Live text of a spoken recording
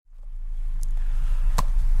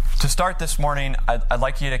To start this morning, I'd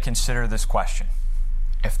like you to consider this question.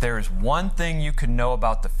 If there is one thing you could know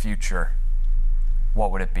about the future,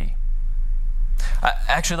 what would it be?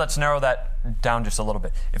 Actually, let's narrow that down just a little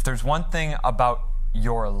bit. If there's one thing about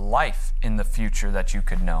your life in the future that you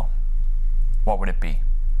could know, what would it be?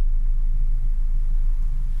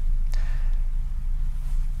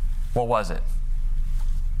 What was it?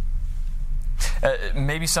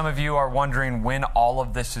 Maybe some of you are wondering when all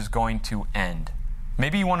of this is going to end.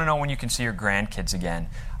 Maybe you want to know when you can see your grandkids again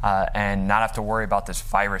and not have to worry about this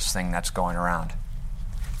virus thing that's going around.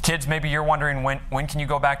 Kids, maybe you're wondering when can you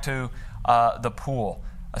go back to the pool,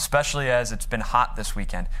 especially as it's been hot this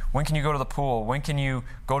weekend. When can you go to the pool? When can you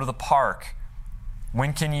go to the park?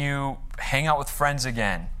 When can you hang out with friends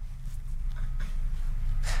again?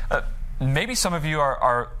 Maybe some of you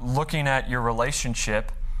are looking at your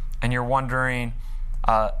relationship and you're wondering,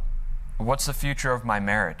 what's the future of my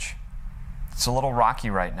marriage? It's a little rocky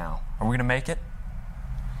right now. Are we going to make it?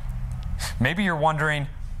 Maybe you're wondering,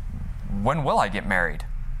 when will I get married?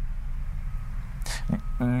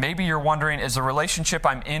 Maybe you're wondering, is the relationship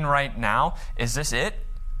I'm in right now, is this it?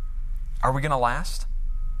 Are we going to last?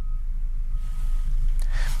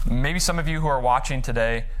 Maybe some of you who are watching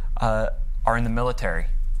today are in the military,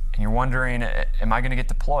 and you're wondering, am I going to get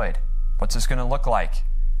deployed? What's this going to look like?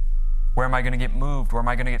 Where am I going to get moved? Where am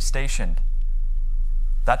I going to get stationed?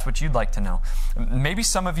 That's what you'd like to know. Maybe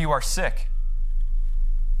some of you are sick,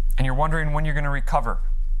 and you're wondering when you're going to recover.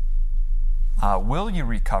 Will you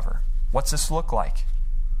recover? What's this look like?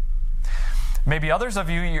 Maybe others of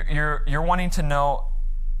you, you're wanting to know,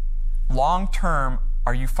 long term,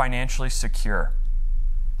 are you financially secure?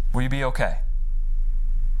 Will you be okay?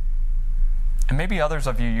 And maybe others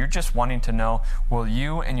of you, you're just wanting to know, will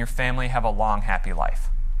you and your family have a long, happy life?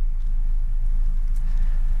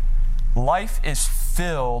 Life is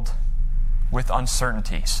filled with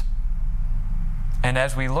uncertainties. And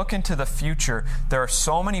as we look into the future, there are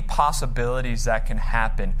so many possibilities that can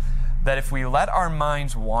happen that if we let our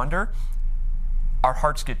minds wander, our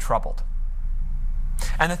hearts get troubled.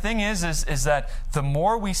 And the thing is that the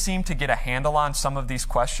more we seem to get a handle on some of these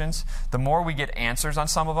questions, the more we get answers on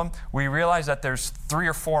some of them, we realize that there's 3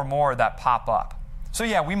 or 4 more that pop up. So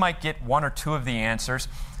yeah, we might get 1 or 2 of the answers,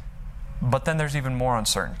 but then there's even more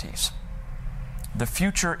uncertainties. The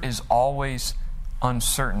future is always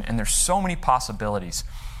uncertain, and there's so many possibilities.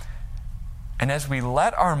 And as we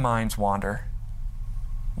let our minds wander,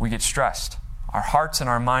 we get stressed. Our hearts and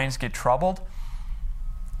our minds get troubled,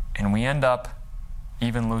 and we end up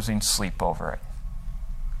even losing sleep over it.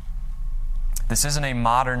 This isn't a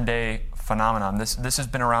modern day phenomenon. This has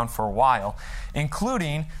been around for a while,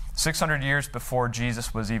 including 600 years before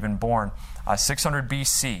Jesus was even born. 600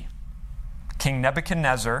 BC, King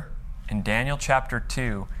Nebuchadnezzar in Daniel chapter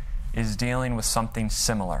 2 is dealing with something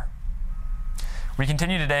similar. We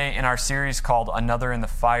continue today in our series called Another in the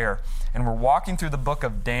Fire, and we're walking through the book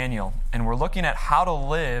of Daniel, and we're looking at how to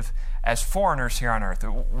live as foreigners here on earth.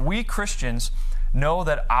 We Christians know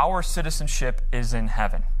that our citizenship is in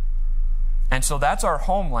heaven. And so that's our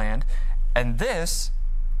homeland, and this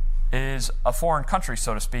is a foreign country,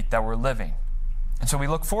 so to speak, that we're living. And so we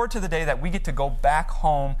look forward to the day that we get to go back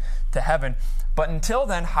home to heaven. But until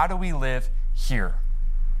then, how do we live here?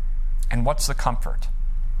 And what's the comfort?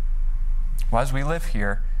 Well, as we live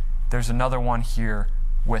here, there's another one here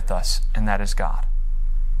with us, and that is God.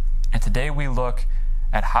 And today we look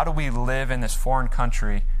at how do we live in this foreign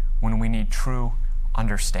country when we need true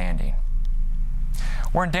understanding.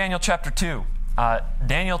 We're in Daniel chapter 2.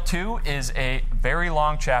 Daniel 2 is a very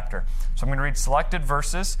long chapter. So I'm going to read selected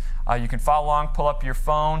verses. You can follow along, pull up your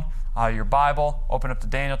phone, your Bible, open up to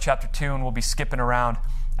Daniel chapter 2, and we'll be skipping around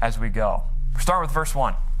as we go. We'll start with verse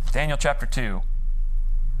 1. Daniel chapter 2.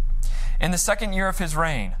 In the 2nd year of his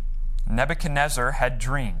reign, Nebuchadnezzar had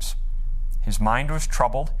dreams. His mind was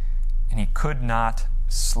troubled, and he could not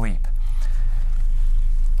sleep.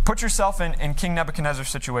 Put yourself in King Nebuchadnezzar's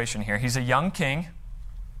situation here. He's a young king.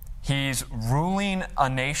 He's ruling a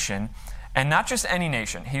nation, and not just any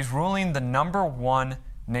nation. He's ruling the number 1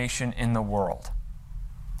 nation in the world.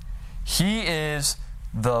 He is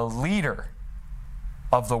the leader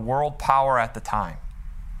of the world power at the time.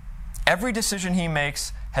 Every decision he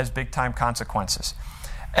makes has big-time consequences.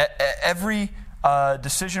 Every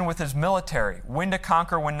decision with his military, when to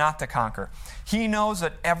conquer, when not to conquer. He knows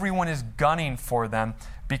that everyone is gunning for them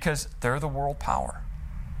because they're the world power.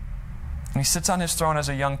 And he sits on his throne as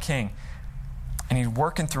a young king, and he's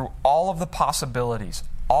working through all of the possibilities,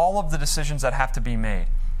 all of the decisions that have to be made.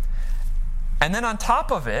 And then on top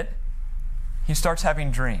of it, he starts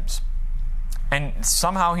having dreams. And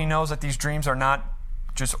somehow he knows that these dreams are not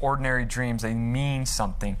just ordinary dreams. They mean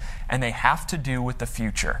something, and they have to do with the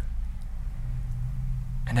future.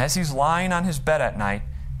 And as he's lying on his bed at night,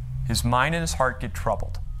 his mind and his heart get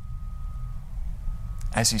troubled.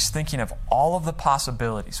 As he's thinking of all of the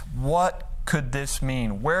possibilities. What could this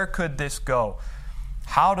mean? Where could this go?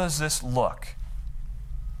 How does this look?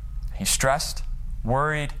 He's stressed,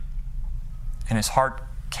 worried, and his heart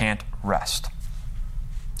can't rest.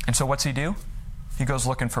 And so what's he do? He goes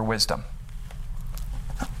looking for wisdom.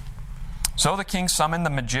 So the king summoned the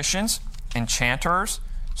magicians, enchanters,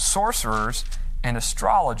 sorcerers, and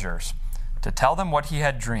astrologers to tell them what he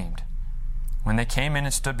had dreamed. When they came in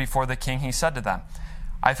and stood before the king, he said to them,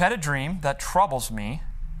 "I've had a dream that troubles me,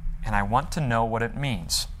 and I want to know what it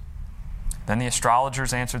means." Then the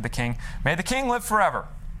astrologers answered the king, "May the king live forever.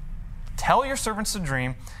 Tell your servants the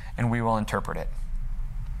dream, and we will interpret it."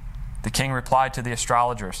 The king replied to the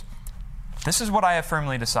astrologers, "This is what I have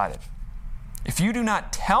firmly decided. If you do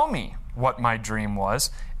not tell me what my dream was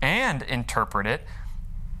and interpret it,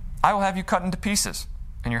 I will have you cut into pieces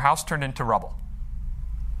and your house turned into rubble.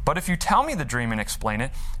 But if you tell me the dream and explain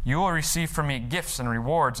it, you will receive from me gifts and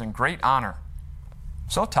rewards and great honor.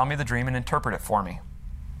 So tell me the dream and interpret it for me."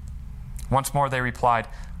 Once more they replied,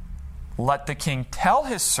 "Let the king tell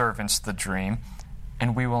his servants the dream,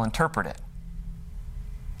 and we will interpret it."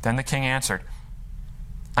 Then the king answered,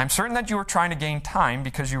 "I'm certain that you are trying to gain time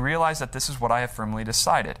because you realize that this is what I have firmly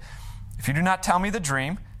decided. If you do not tell me the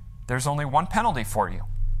dream, there's only one penalty for you.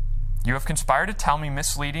 You have conspired to tell me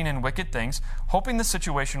misleading and wicked things, hoping the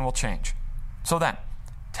situation will change. So then,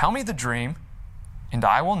 tell me the dream, and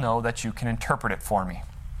I will know that you can interpret it for me."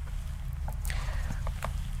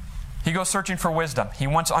 He goes searching for wisdom. He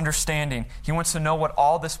wants understanding. He wants to know what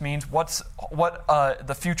all this means, what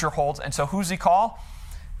the future holds. And so who's he call?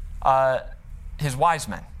 His wise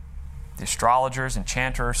men, the astrologers,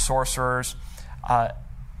 enchanters, sorcerers.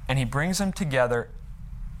 And he brings them together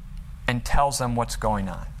and tells them what's going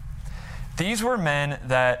on. These were men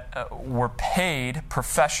that were paid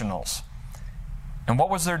professionals. And what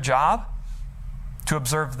was their job? To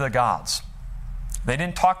observe the gods. They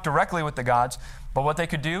didn't talk directly with the gods, but what they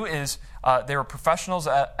could do is they were professionals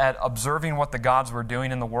at observing what the gods were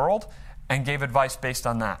doing in the world and gave advice based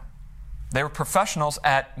on that. They were professionals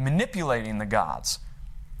at manipulating the gods.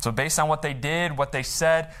 So based on what they did, what they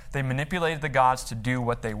said, they manipulated the gods to do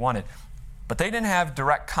what they wanted. But they didn't have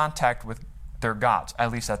direct contact with their gods,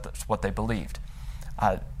 at least that's what they believed.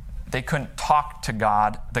 They couldn't talk to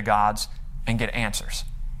the gods, and get answers.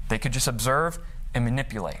 They could just observe and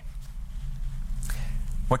manipulate.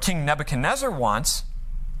 What King Nebuchadnezzar wants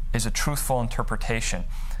is a truthful interpretation.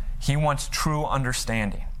 He wants true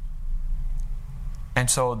understanding. And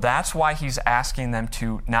so that's why he's asking them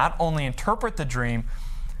to not only interpret the dream,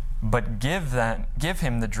 but give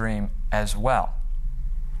him the dream as well.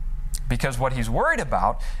 Because what he's worried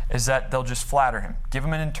about is that they'll just flatter him, give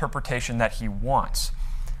him an interpretation that he wants.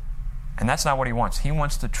 And that's not what he wants. He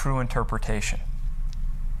wants the true interpretation.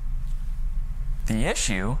 The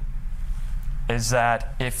issue is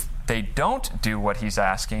that if they don't do what he's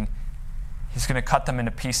asking, he's going to cut them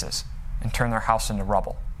into pieces and turn their house into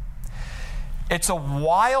rubble. It's a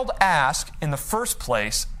wild ask in the first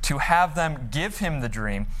place to have them give him the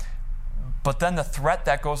dream, but then the threat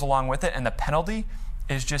that goes along with it and the penalty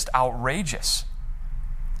is just outrageous.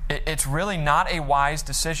 It's really not a wise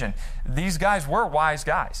decision. These guys were wise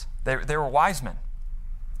guys. They were wise men.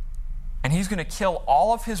 And he's going to kill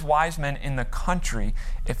all of his wise men in the country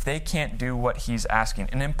if they can't do what he's asking.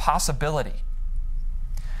 An impossibility.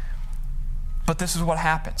 But this is what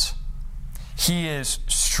happens. He is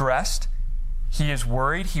stressed. He is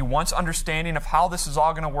worried. He wants understanding of how this is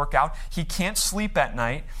all going to work out. He can't sleep at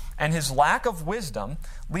night. And his lack of wisdom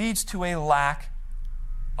leads to a lack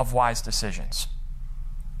of wise decisions.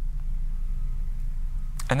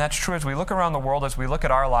 And that's true as we look around the world, as we look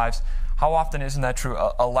at our lives. How often isn't that true?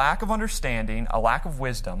 A lack of understanding, a lack of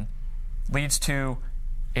wisdom leads to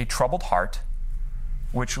a troubled heart,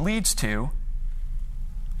 which leads to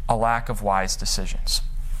a lack of wise decisions.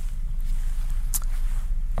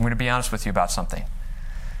 I'm going to be honest with you about something.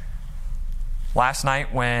 Last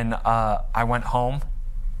night when I went home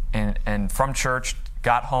and from church,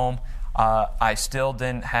 got home, I still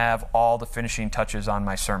didn't have all the finishing touches on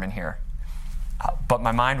my sermon here. But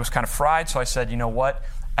my mind was kind of fried, so I said, you know what?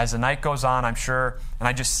 As the night goes on, I'm sure, and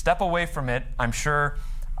I just step away from it, I'm sure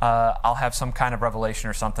I'll have some kind of revelation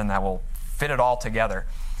or something that will fit it all together.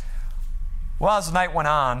 Well, as the night went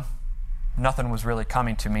on, nothing was really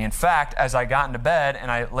coming to me. In fact, as I got into bed and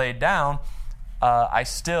I laid down, I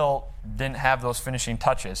still didn't have those finishing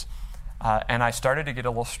touches. And I started to get a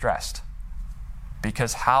little stressed.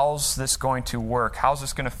 because how's this going to work? How's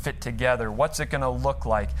this going to fit together? What's it going to look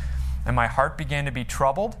like? And my heart began to be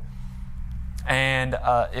troubled, and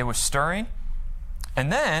it was stirring.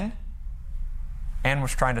 And then Anne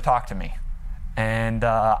was trying to talk to me. And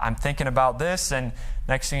I'm thinking about this, and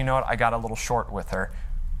next thing you know, I got a little short with her.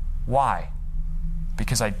 Why?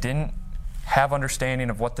 Because I didn't have understanding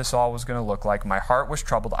of what this all was going to look like. My heart was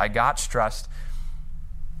troubled. I got stressed.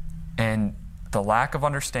 And the lack of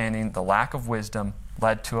understanding, the lack of wisdom,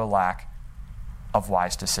 led to a lack of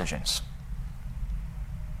wise decisions.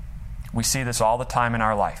 We see this all the time in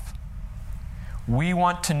our life. We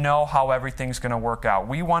want to know how everything's going to work out.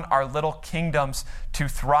 We want our little kingdoms to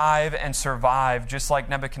thrive and survive, just like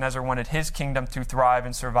Nebuchadnezzar wanted his kingdom to thrive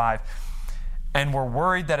and survive. And we're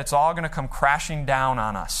worried that it's all going to come crashing down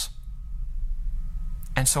on us.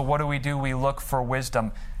 And so what do? We look for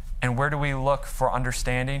wisdom. And where do we look for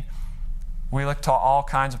understanding? We look to all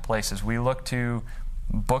kinds of places. We look to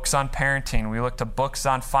books on parenting. We look to books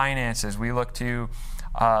on finances. We look to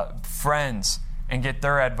friends and get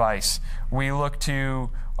their advice. We look to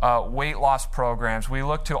weight loss programs. We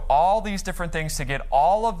look to all these different things to get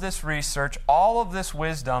all of this research, all of this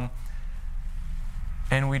wisdom,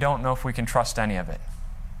 and we don't know if we can trust any of it.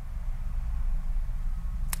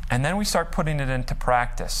 And then we start putting it into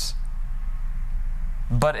practice.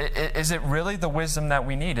 But is it really the wisdom that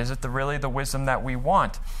we need? Is it really the wisdom that we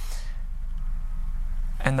want?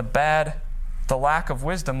 And the lack of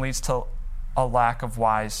wisdom leads to a lack of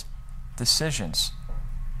wise decisions.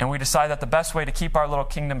 And we decide that the best way to keep our little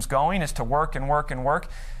kingdoms going is to work and work and work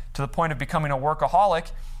to the point of becoming a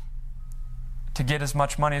workaholic to get as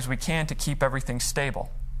much money as we can to keep everything stable,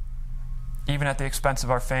 even at the expense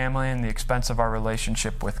of our family and the expense of our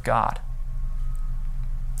relationship with God.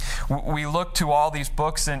 We look to all these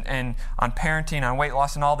books and on parenting, on weight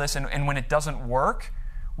loss and all this, and when it doesn't work,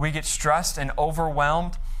 we get stressed and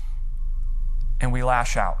overwhelmed, and we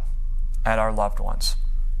lash out at our loved ones.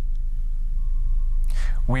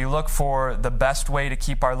 We look for the best way to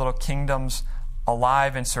keep our little kingdoms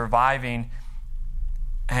alive and surviving,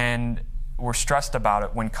 and we're stressed about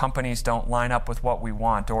it when companies don't line up with what we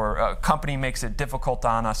want, or a company makes it difficult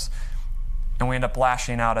on us, and we end up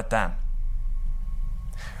lashing out at them.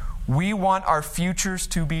 We want our futures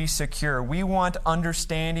to be secure. We want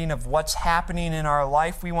understanding of what's happening in our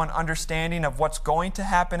life. We want understanding of what's going to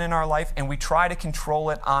happen in our life, and we try to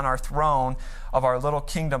control it on our throne of our little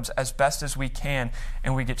kingdoms as best as we can,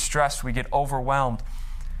 and we get stressed, we get overwhelmed.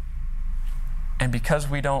 And because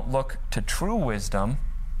we don't look to true wisdom,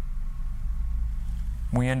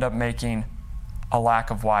 we end up making a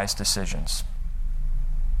lack of wise decisions.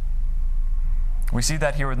 We see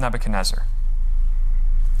that here with Nebuchadnezzar.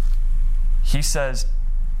 He says,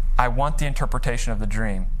 I want the interpretation of the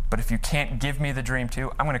dream, but if you can't give me the dream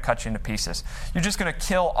too, I'm going to cut you into pieces. You're just going to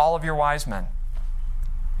kill all of your wise men.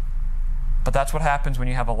 But that's what happens when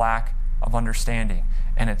you have a lack of understanding,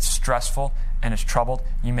 and it's stressful and it's troubled.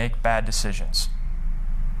 You make bad decisions.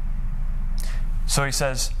 So he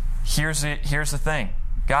says, here's the thing.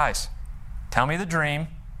 Guys, tell me the dream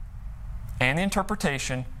and the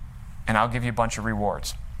interpretation, and I'll give you a bunch of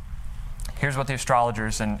rewards. Here's what the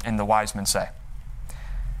astrologers and the wise men say.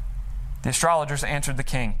 The astrologers answered the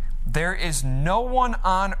king, there is no one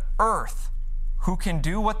on earth who can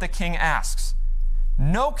do what the king asks.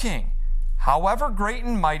 No king, however great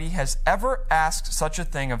and mighty, has ever asked such a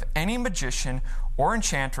thing of any magician or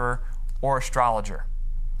enchanter or astrologer.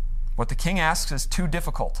 What the king asks is too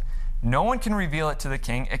difficult. No one can reveal it to the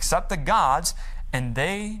king except the gods, and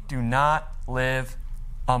they do not live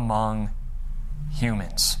among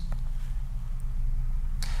humans.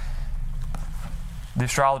 The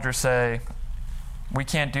astrologers say, we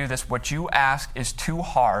can't do this. What you ask is too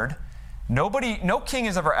hard. No king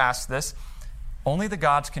has ever asked this. Only the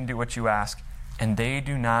gods can do what you ask, and they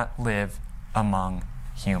do not live among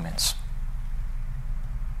humans.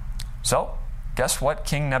 So, guess what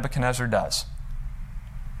King Nebuchadnezzar does?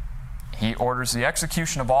 He orders the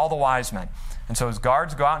execution of all the wise men. And so his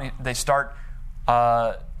guards go out and they start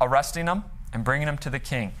arresting them and bringing them to the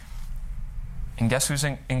king. And guess who's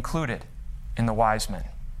included in the wise men?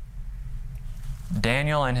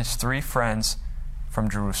 Daniel and his 3 friends from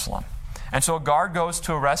Jerusalem. And so a guard goes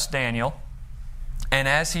to arrest Daniel. And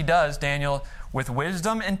as he does, Daniel, with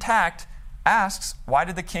wisdom and tact, asks, why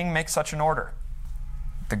did the king make such an order?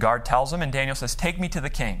 The guard tells him, and Daniel says, take me to the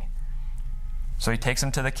king. So he takes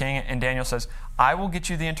him to the king, and Daniel says, I will get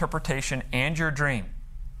you the interpretation and your dream.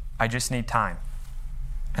 I just need time.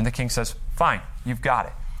 And the king says, fine, you've got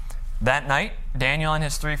it. That night, Daniel and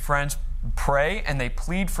his 3 friends pray, and they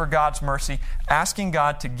plead for God's mercy, asking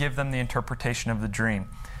God to give them the interpretation of the dream.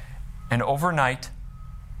 And overnight,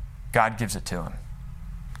 God gives it to him.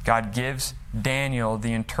 God gives Daniel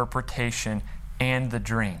the interpretation and the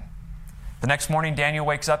dream. The next morning, Daniel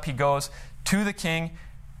wakes up, he goes to the king,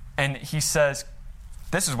 and he says,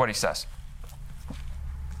 this is what he says.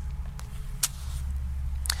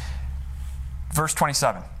 Verse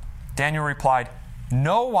 27, Daniel replied,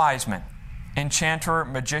 "No wise man, enchanter,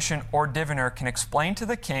 magician, or diviner can explain to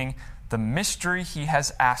the king the mystery he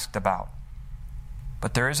has asked about.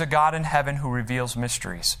 But there is a God in heaven who reveals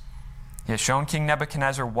mysteries. He has shown King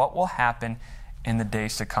Nebuchadnezzar what will happen in the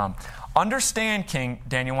days to come." Understand, King,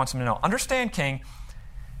 Daniel wants him to know, understand, King,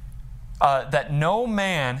 that no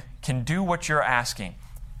man can do what you're asking.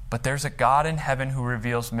 But there's a God in heaven who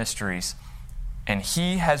reveals mysteries, and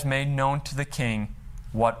he has made known to the king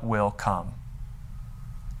what will come.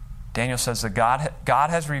 Daniel says that God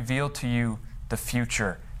has revealed to you the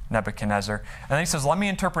future, Nebuchadnezzar. And then he says, let me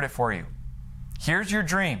interpret it for you. Here's your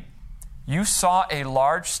dream. You saw a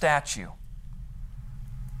large statue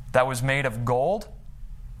that was made of gold,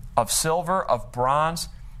 of silver, of bronze,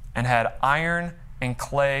 and had iron and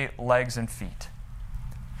clay legs and feet.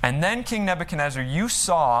 And then, King Nebuchadnezzar, you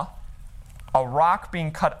saw a rock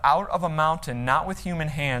being cut out of a mountain, not with human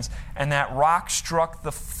hands, and that rock struck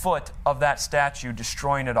the foot of that statue,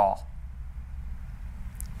 destroying it all.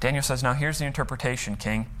 Daniel says, now here's the interpretation,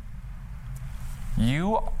 King.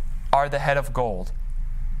 You are the head of gold,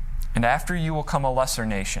 and after you will come a lesser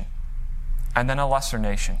nation, and then a lesser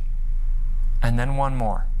nation, and then one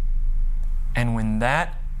more. And when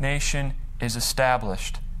that nation is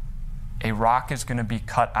established, a rock is going to be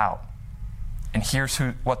cut out. And here's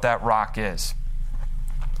what that rock is.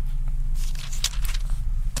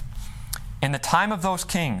 In the time of those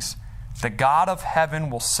kings, the God of heaven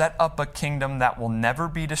will set up a kingdom that will never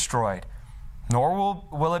be destroyed, nor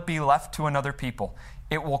will it be left to another people.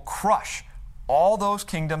 It will crush all those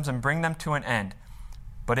kingdoms and bring them to an end,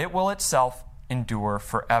 but it will itself endure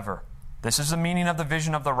forever. This is the meaning of the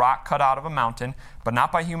vision of the rock cut out of a mountain, but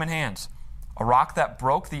not by human hands. A rock that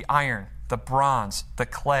broke the iron, the bronze, the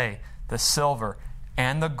clay, the silver,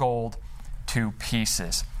 and the gold to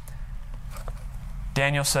pieces.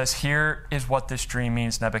 Daniel says, here is what this dream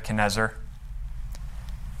means, Nebuchadnezzar.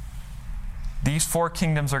 These 4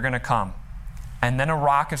 kingdoms are going to come, and then a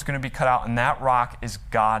rock is going to be cut out, and that rock is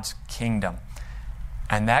God's kingdom.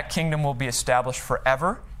 And that kingdom will be established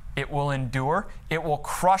forever. It will endure. It will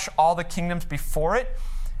crush all the kingdoms before it,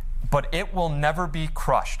 but it will never be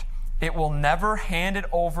crushed. It will never hand it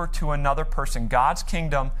over to another person. God's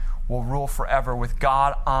kingdom will rule forever with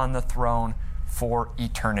God on the throne for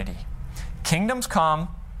eternity. Kingdoms come,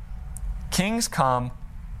 kings come,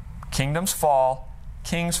 kingdoms fall,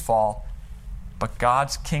 kings fall, but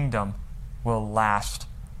God's kingdom will last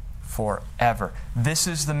forever. This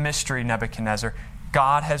is the mystery, Nebuchadnezzar.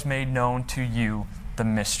 God has made known to you the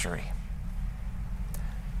mystery.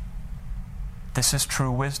 This is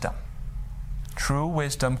true wisdom. True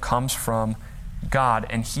wisdom comes from God,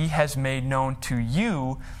 and He has made known to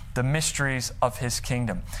you the mysteries of His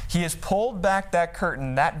kingdom. He has pulled back that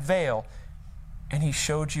curtain, that veil, and He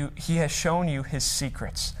has shown you His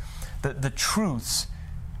secrets, the truths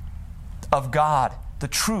of God, the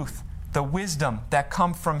truth, the wisdom that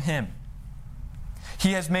come from Him.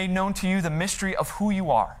 He has made known to you the mystery of who you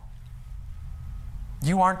are.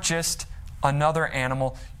 You aren't just another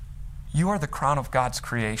animal. You are the crown of God's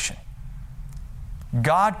creation.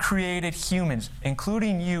 God created humans,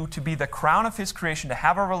 including you, to be the crown of His creation, to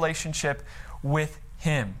have a relationship with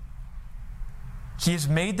Him. He has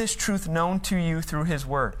made this truth known to you through His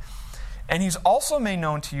Word. And He's also made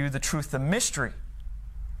known to you the truth, the mystery,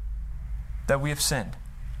 that we have sinned.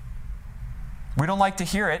 We don't like to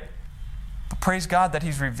hear it, but praise God that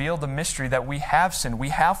He's revealed the mystery that we have sinned. We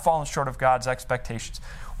have fallen short of God's expectations.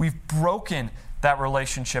 We've broken that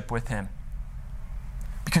relationship with Him.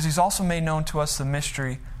 Because He's also made known to us the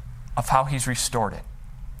mystery of how He's restored it,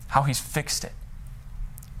 how He's fixed it.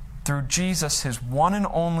 Through Jesus, His one and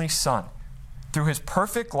only Son, through His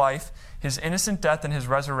perfect life, His innocent death, and His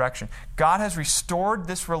resurrection, God has restored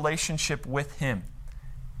this relationship with Him.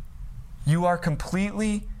 You are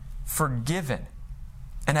completely forgiven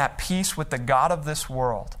and at peace with the God of this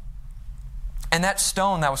world. And that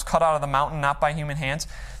stone that was cut out of the mountain, not by human hands,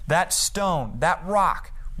 that stone, that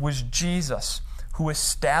rock, was Jesus, who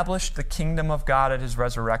established the kingdom of God at His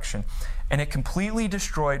resurrection. And it completely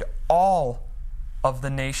destroyed all of the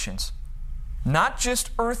nations. Not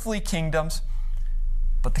just earthly kingdoms,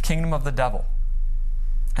 but the kingdom of the devil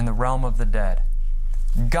and the realm of the dead.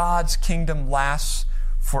 God's kingdom lasts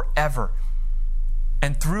forever.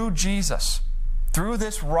 And through Jesus, through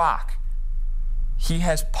this rock, He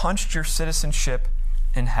has punched your citizenship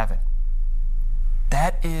in heaven.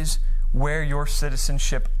 That is where your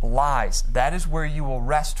citizenship lies. That is where you will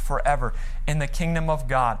rest forever, in the kingdom of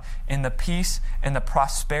God, in the peace and the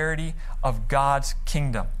prosperity of God's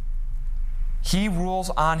kingdom. He rules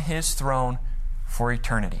on his throne for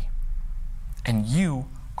eternity. And you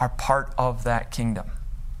are part of that kingdom.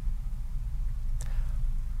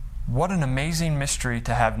 What an amazing mystery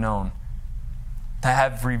to have known, to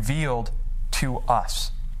have revealed to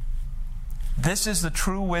us. This is the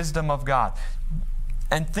true wisdom of God.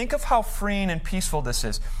 And think of how freeing and peaceful this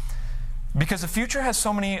is. Because the future has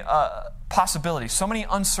so many possibilities, so many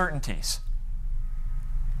uncertainties.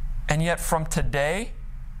 And yet from today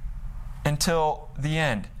until the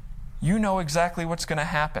end, you know exactly what's going to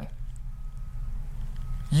happen.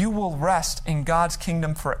 You will rest in God's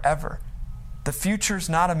kingdom forever. The future's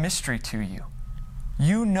not a mystery to you.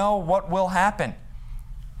 You know what will happen.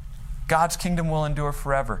 God's kingdom will endure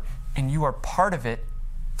forever, and you are part of it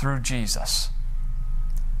through Jesus.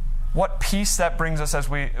 What peace that brings us as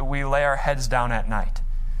we lay our heads down at night.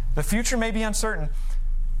 The future may be uncertain,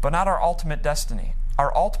 but not our ultimate destiny.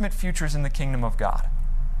 Our ultimate future is in the kingdom of God.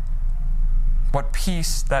 What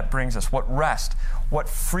peace that brings us, what rest, what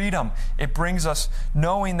freedom it brings us,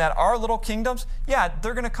 knowing that our little kingdoms, yeah,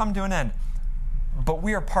 they're going to come to an end. But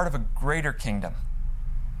we are part of a greater kingdom,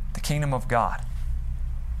 the kingdom of God.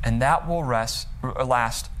 And that will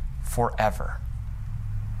last forever.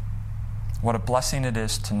 What a blessing it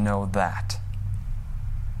is to know that.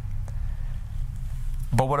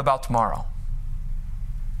 But what about tomorrow?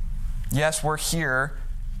 Yes, we're here.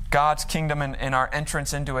 God's kingdom and our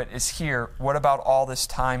entrance into it is here. What about all this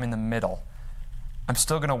time in the middle? I'm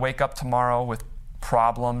still going to wake up tomorrow with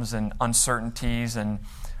problems and uncertainties. And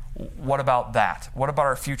what about that? What about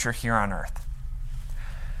our future here on earth?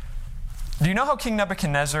 Do you know how King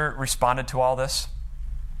Nebuchadnezzar responded to all this?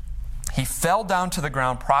 He fell down to the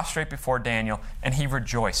ground, prostrate before Daniel, and he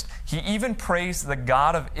rejoiced. He even praised the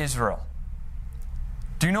God of Israel.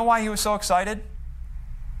 Do you know why he was so excited?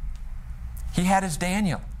 He had his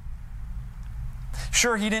Daniel.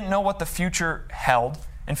 Sure, he didn't know what the future held.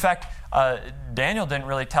 In fact, Daniel didn't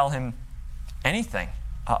really tell him anything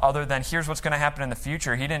other than here's what's going to happen in the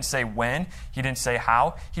future. He didn't say when. He didn't say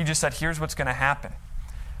how. He just said here's what's going to happen.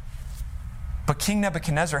 But King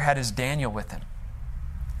Nebuchadnezzar had his Daniel with him.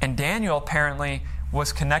 And Daniel apparently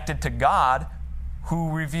was connected to God,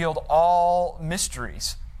 who revealed all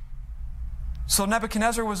mysteries. So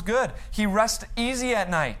Nebuchadnezzar was good. He rested easy at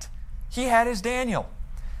night. He had his Daniel.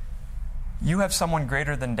 You have someone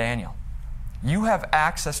greater than Daniel. You have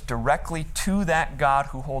access directly to that God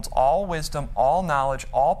who holds all wisdom, all knowledge,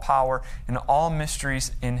 all power, and all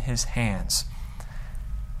mysteries in his hands.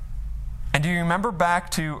 And do you remember back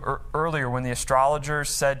to earlier when the astrologers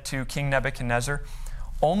said to King Nebuchadnezzar,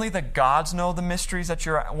 only the gods know the mysteries that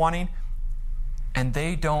you're wanting, and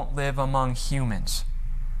they don't live among humans.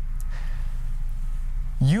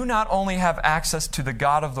 You not only have access to the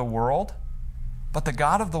God of the world, but the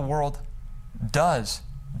God of the world does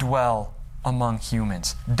dwell among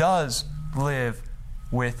humans, does live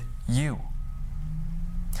with you.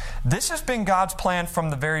 This has been God's plan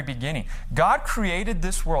from the very beginning. God created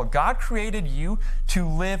this world. God created you to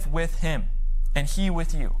live with him, and he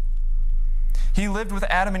with you. He lived with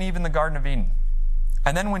Adam and Eve in the Garden of Eden.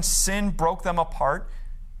 And then when sin broke them apart,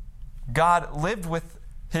 God lived with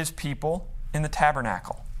his people in the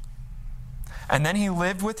tabernacle. And then he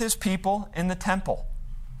lived with his people in the temple.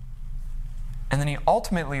 And then he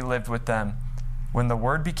ultimately lived with them when the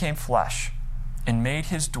Word became flesh and made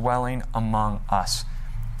his dwelling among us.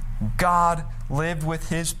 God lived with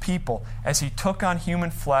his people as he took on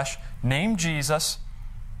human flesh, named Jesus,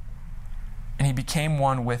 and he became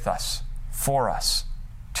one with us, for us,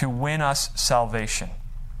 to win us salvation.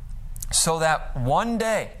 So that one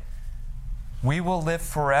day we will live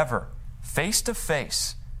forever, face to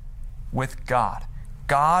face with God.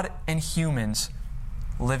 God and humans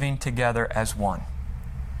living together as one.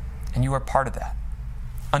 And you are part of that.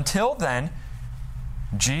 Until then,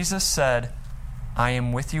 Jesus said, I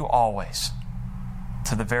am with you always,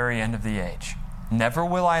 to the very end of the age. Never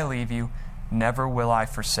will I leave you, never will I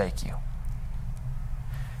forsake you.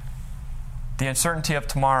 The uncertainty of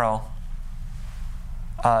tomorrow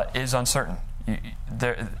is uncertain.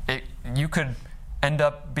 You could end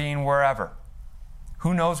up being wherever.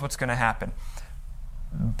 Who knows what's going to happen?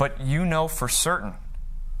 But you know for certain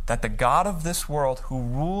that the God of this world, who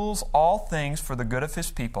rules all things for the good of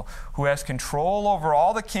his people, who has control over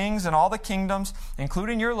all the kings and all the kingdoms,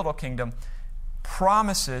 including your little kingdom,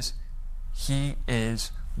 promises he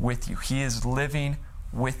is with you. He is living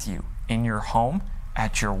with you in your home,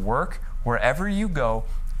 at your work, wherever you go.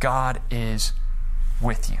 God is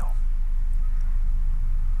with you.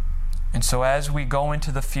 And so as we go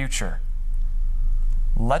into the future,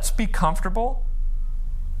 let's be comfortable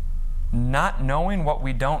not knowing what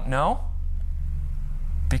we don't know,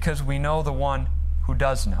 because we know the one who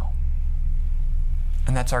does know.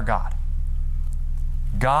 And that's our God.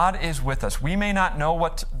 God is with us. We may not know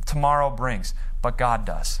what tomorrow brings, but God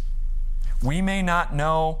does. We may not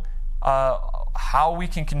know how we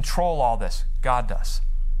can control all this. God does.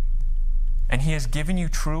 And He has given you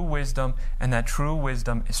true wisdom, and that true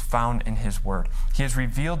wisdom is found in His Word. He has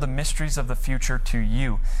revealed the mysteries of the future to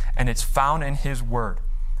you, and it's found in His Word.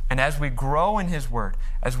 And as we grow in His Word,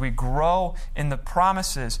 as we grow in the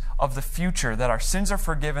promises of the future, that our sins are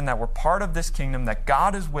forgiven, that we're part of this kingdom, that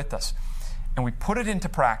God is with us, and we put it into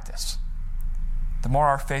practice, the more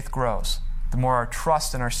our faith grows, the more our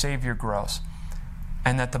trust in our Savior grows,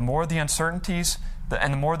 and that the more the uncertainties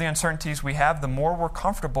we have, the more we're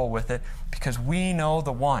comfortable with it, because we know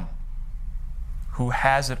the one who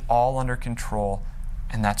has it all under control,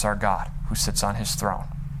 and that's our God who sits on His throne.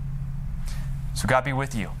 So God be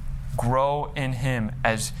with you. Grow in Him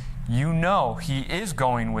as you know He is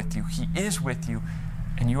going with you. He is with you,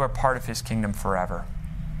 and you are part of His kingdom forever.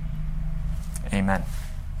 Amen.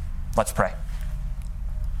 Let's pray.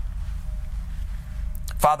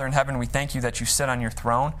 Father in heaven, we thank you that you sit on your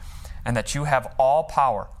throne and that you have all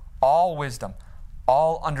power, all wisdom,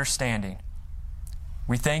 all understanding.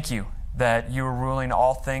 We thank you that you are ruling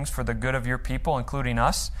all things for the good of your people, including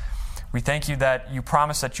us. We thank you that you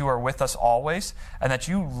promise that you are with us always and that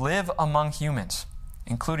you live among humans,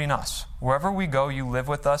 including us. Wherever we go, you live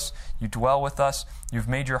with us, you dwell with us, you've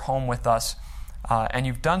made your home with us, and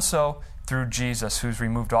you've done so through Jesus, who's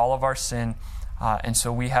removed all of our sin, and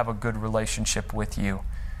so we have a good relationship with you.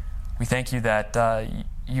 We thank you that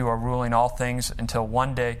you are ruling all things until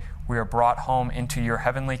one day we are brought home into your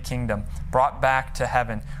heavenly kingdom, brought back to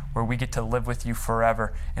heaven, where we get to live with you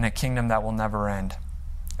forever in a kingdom that will never end.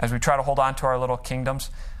 As we try to hold on to our little kingdoms,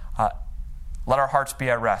 let our hearts be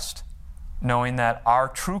at rest, knowing that our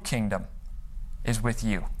true kingdom is with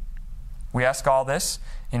you. We ask all this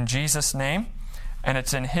in Jesus' name, and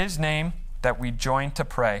it's in His name that we join to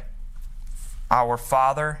pray. Our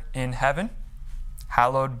Father in heaven,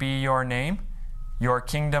 hallowed be your name. Your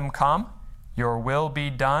kingdom come, your will be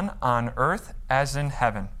done on earth as in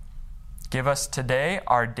heaven. Give us today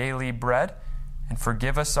our daily bread, and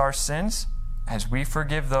forgive us our sins as we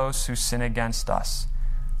forgive those who sin against us.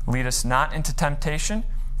 Lead us not into temptation,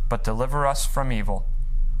 but deliver us from evil.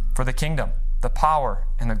 For the kingdom, the power,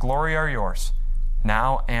 and the glory are yours,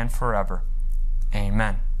 now and forever.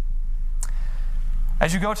 Amen.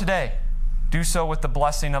 As you go today, do so with the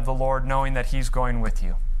blessing of the Lord, knowing that He's going with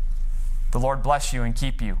you. The Lord bless you and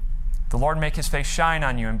keep you. The Lord make His face shine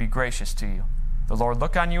on you and be gracious to you. The Lord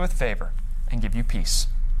look on you with favor and give you peace.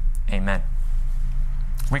 Amen.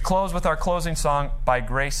 We close with our closing song, By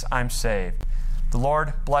Grace I'm Saved. The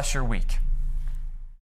Lord bless your week.